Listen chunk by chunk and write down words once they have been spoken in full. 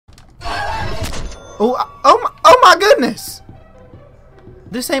Oh my goodness!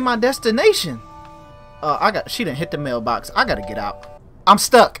 This ain't my destination. She done hit the mailbox. I gotta get out. I'm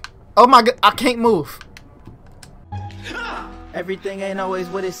stuck. Oh my god, I can't move. Everything ain't always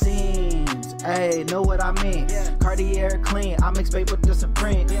what it seems. Hey, know what I mean? Cartier clean, I mix babe with the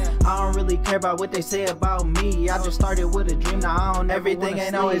Supreme. I don't really care about what they say about me. I just started with a dream, now I don't. Everything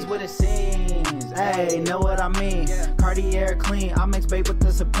ain't always what it seems. Hey, know what I mean? Cartier clean, I mix babe with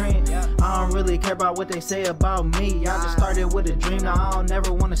the Supreme. I don't really care about what they say about me. I just started with a dream, now I don't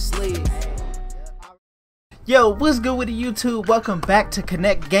never wanna sleep. Yo, what's good with the YouTube? Welcome back to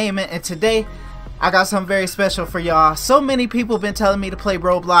Connect Gaming, and today I got something very special for y'all. So many people been telling me to play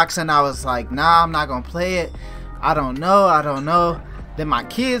Roblox, and I was like, nah, I'm not gonna play it. I don't know. Then my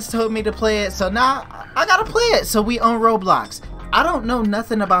kids told me to play it, so now I gotta play it. So we on Roblox. I don't know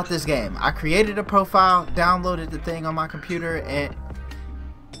nothing about this game. I created a profile, downloaded the thing on my computer, and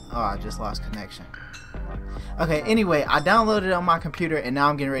oh, I just lost connection. Okay, anyway, I downloaded it on my computer and now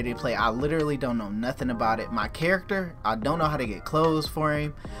I'm getting ready to play. I literally don't know nothing about it. My character, I don't know how to get clothes for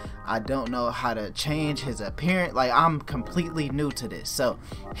him. I don't know how to change his appearance. Like, I'm completely new to this. So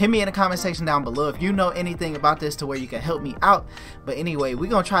hit me in the comment section down below if you know anything about this to where you can help me out. But anyway, we're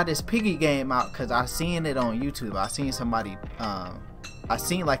gonna try this piggy game out because I seen it on YouTube. I seen somebody I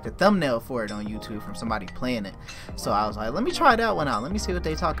seen like the thumbnail for it on YouTube from somebody playing it. So I was like, let me try that one out. Let me see what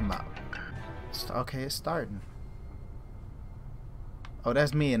they talking about. Okay, it's starting. Oh,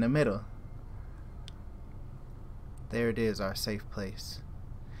 that's me in the middle. There it is, our safe place.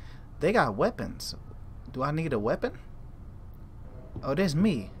 They got weapons. Do I need a weapon? Oh, there's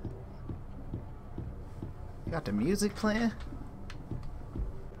me. You got the music playing?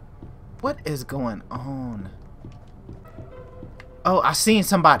 What is going on? Oh, I seen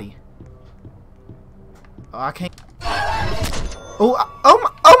somebody. Oh, I can't.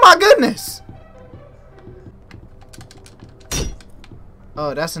 Oh my goodness!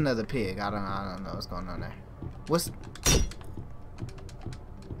 Oh, that's another pig. I don't know what's going on there.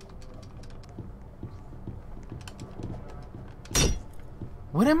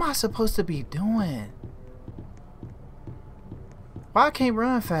 What am I supposed to be doing? Why I can't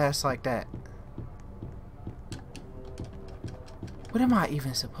run fast like that? What am I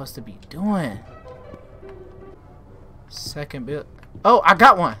even supposed to be doing? Second build. Oh, I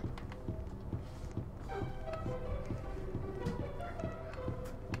got one.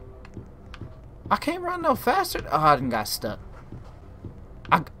 I can't run no faster. Oh, I done got stuck.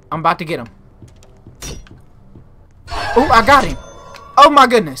 I'm about to get him. Oh, I got him. Oh my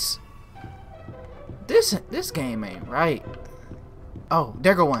goodness. This game ain't right. Oh,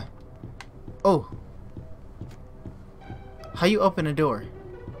 there go one. Oh. How you open the door?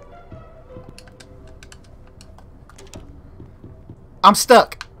 I'm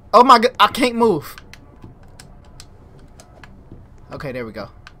stuck. Oh my god, I can't move. Okay, there we go.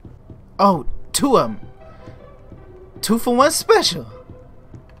 Oh, two of them. 2 for 1 special.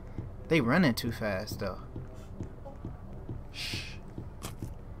 They running too fast though. Shh.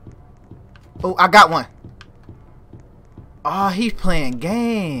 Oh, I got one. Oh, he's playing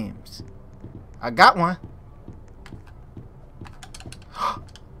games. I got one.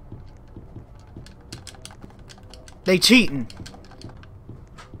 They cheating.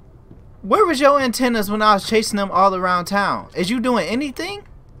 Where was your antennas when I was chasing them all around town? Is you doing anything?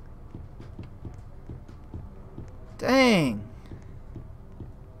 Dang.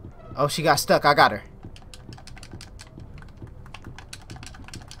 Oh, she got stuck. I got her.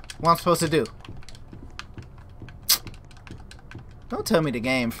 What I'm supposed to do? Don't tell me the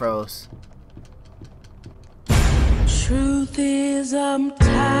game froze. Truth is, I'm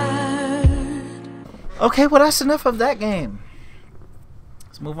tired. Okay, well that's enough of that game.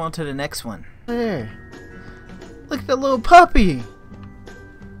 Let's move on to the next one. There. Look at the little puppy.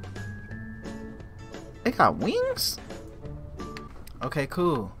 They got wings? Okay,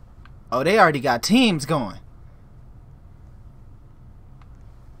 cool. Oh, they already got teams going.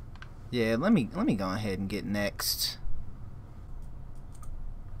 Yeah, let me go ahead and get next.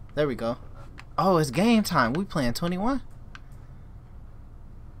 There we go. Oh, it's game time. We playing 21.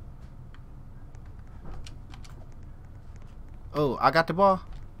 Oh, I got the ball.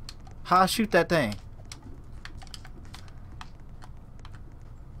 How I shoot that thing?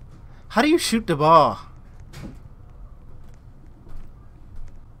 How do you shoot the ball?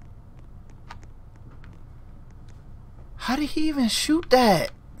 How did he even shoot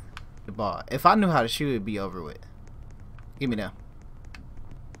that? The ball. If I knew how to shoot, it'd be over with. Give me that.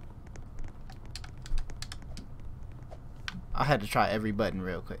 I had to try every button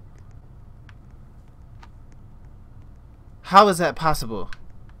real quick. How is that possible?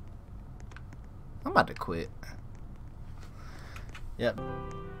 I'm about to quit. Yep.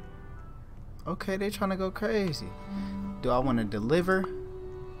 Okay, they trying to go crazy. Do I want to deliver?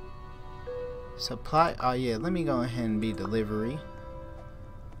 Supply? Oh yeah, let me go ahead and be delivery.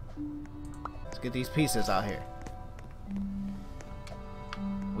 Let's get these pieces out here.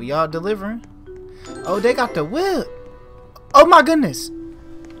 We all delivering? Oh, they got the whip. Oh my goodness.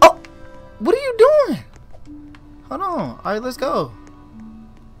 Oh, what are you doing? Hold on. All right, let's go.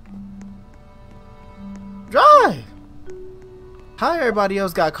 Drive. How everybody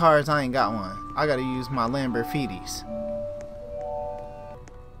else got cars? I ain't got one. I gotta use my Lamborghinis.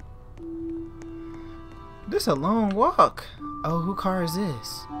 This a long walk. Oh, who car is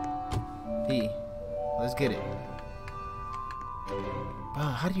this? P. Let's get it. Bro,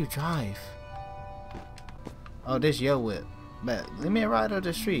 how do you drive? Oh, this your whip. Bet. Let me ride up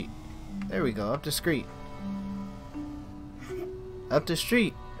the street. There we go. Up the street. Up the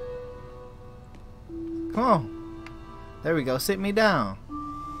street. Come on. There we go. Sit me down.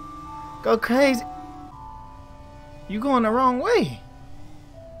 Go crazy. You going the wrong way.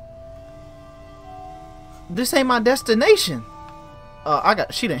 This ain't my destination.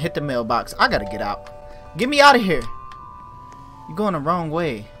 She done hit the mailbox. I gotta get out. Get me out of here. You going the wrong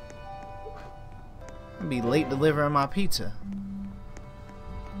way. I'll be late delivering my pizza.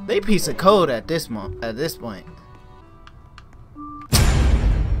 They piece of code at this point.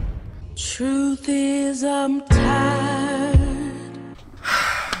 Truth is, I'm tired.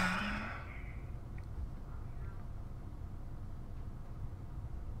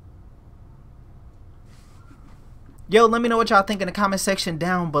 Yo, let me know what y'all think in the comment section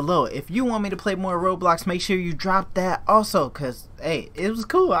down below. If you want me to play more Roblox, make sure you drop that also, cause hey, it was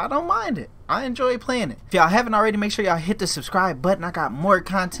cool. I don't mind it. I enjoy playing it. If y'all haven't already, make sure y'all hit the subscribe button. I got more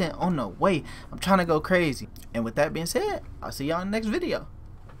content on the way. I'm trying to go crazy. And with that being said, I'll see y'all in the next video.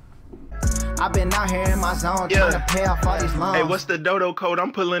 I've been out here in my zone trying to pay off all these loans. Hey, what's the dodo code?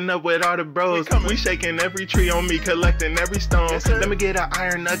 I'm pulling up with all the bros. We shaking every tree on me, collecting every stone. Yes, let me get an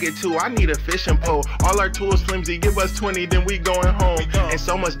iron nugget too. I need a fishing pole. All our tools flimsy. Give us 20, then we going home. And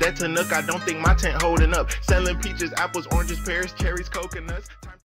so much debt to nook, I don't think my tent holding up. Selling peaches, apples, oranges, pears, cherries, coconuts.